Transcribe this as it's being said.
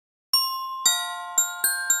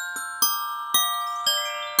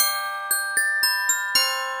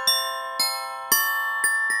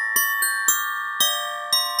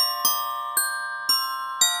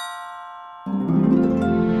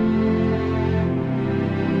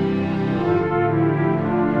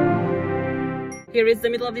Here is the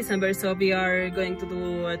middle of December, so we are going to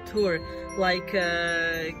do a tour, like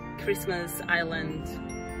a Christmas island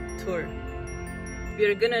tour. We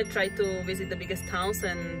are gonna try to visit the biggest towns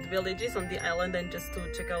and villages on the island and just to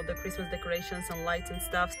check out the Christmas decorations and lights and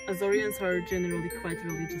stuff. Azorians are generally quite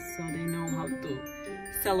religious, so they know how to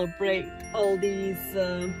celebrate all these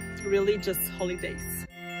religious holidays.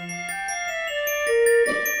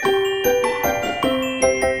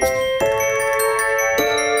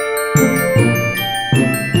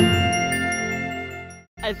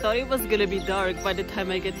 I thought it was gonna be dark by the time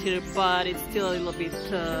I get here, but it's still a little bit,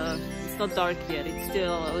 it's not dark yet, it's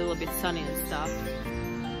still a little bit sunny and stuff.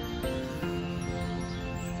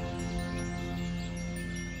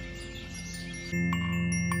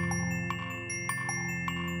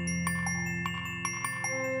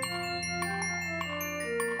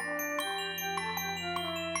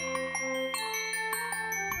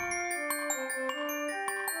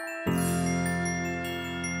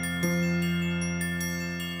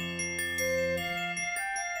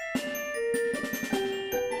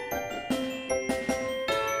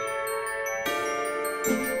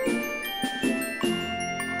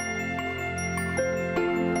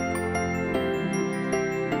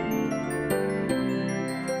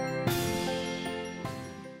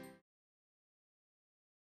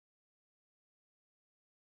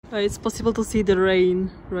 It's possible to see the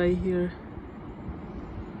rain right here.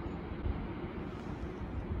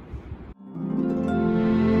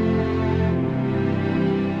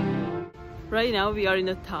 Right now we are in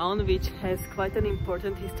a town which has quite an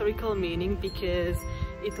important historical meaning because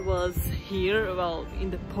it was here, well,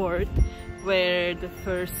 in the port, where the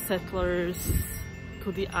first settlers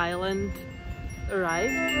to the island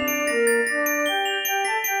arrived.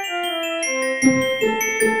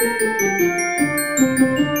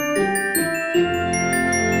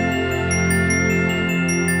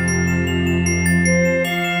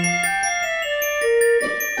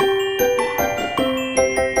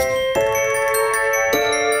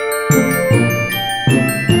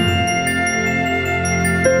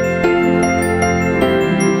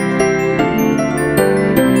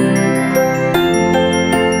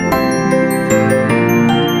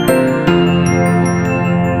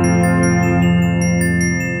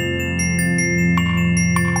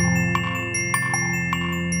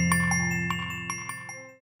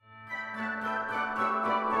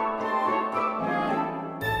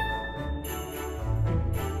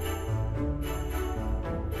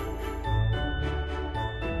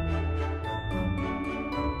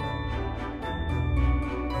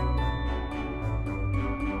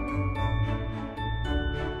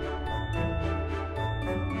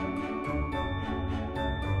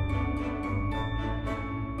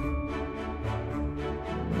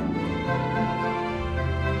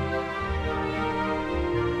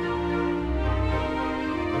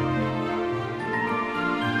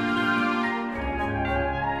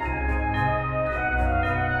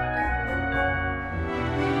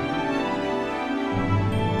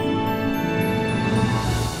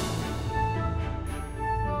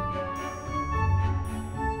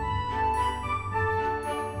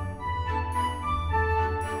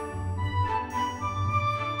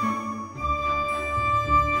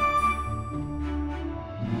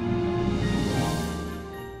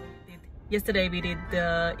 Yesterday we did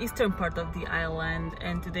the eastern part of the island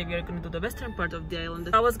and today we are going to do the western part of the island.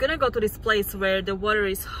 I was gonna go to this place where the water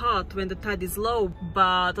is hot when the tide is low,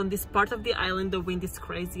 but on this part of the island the wind is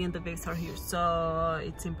crazy and the waves are huge, so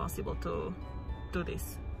it's impossible to do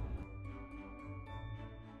this.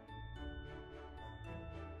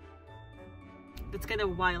 It's kind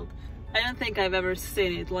of wild. I don't think I've ever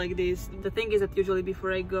seen it like this. The thing is that usually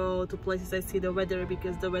before I go to places I see the weather,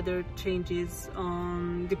 because the weather changes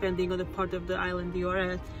depending on the part of the island you are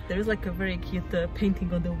at. There's like a very cute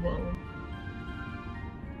painting on the wall.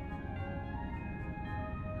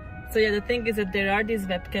 So yeah, the thing is that there are these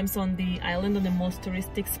webcams on the island on the most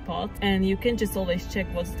touristic spots, and you can just always check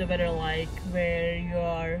what's the weather like where you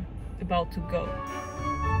are about to go.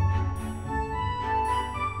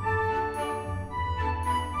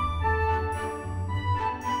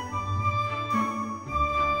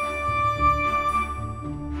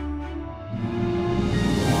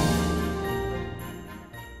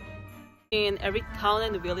 In every town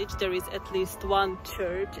and village there is at least one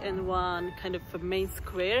church and one kind of a main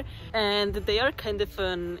square, and they are kind of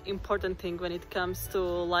an important thing when it comes to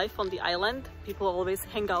life on the island. People always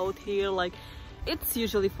hang out here, like it's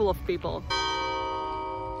usually full of people.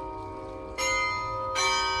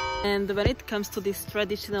 And when it comes to these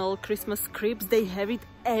traditional Christmas cribs, they have it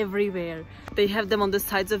everywhere. They have them on the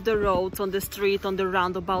sides of the roads, on the street, on the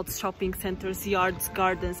roundabouts, shopping centers, yards,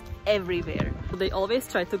 gardens, everywhere. They always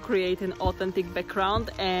try to create an authentic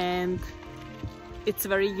background, and it's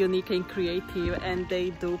very unique and creative, and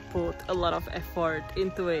they do put a lot of effort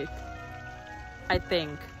into it, I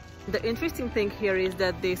think. The interesting thing here is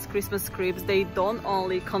that these Christmas cribs, they don't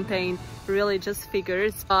only contain religious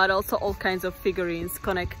figures, but also all kinds of figurines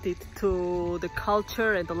connected to the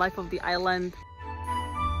culture and the life of the island.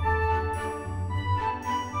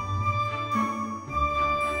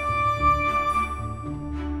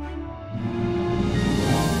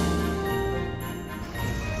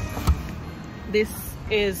 This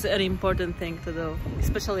is an important thing to do,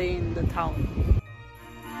 especially in the town.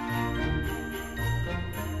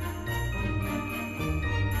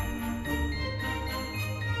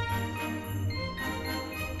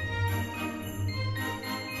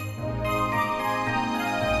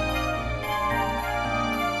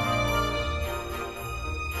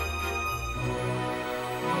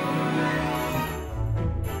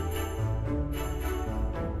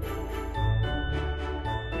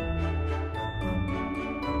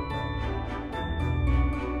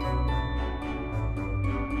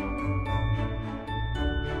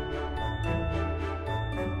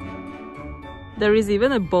 There is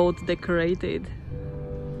even a boat decorated.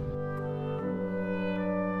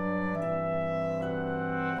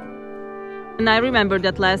 And I remember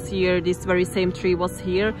that last year this very same tree was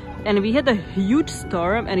here and we had a huge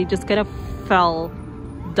storm and it just kind of fell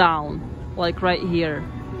down, like right here.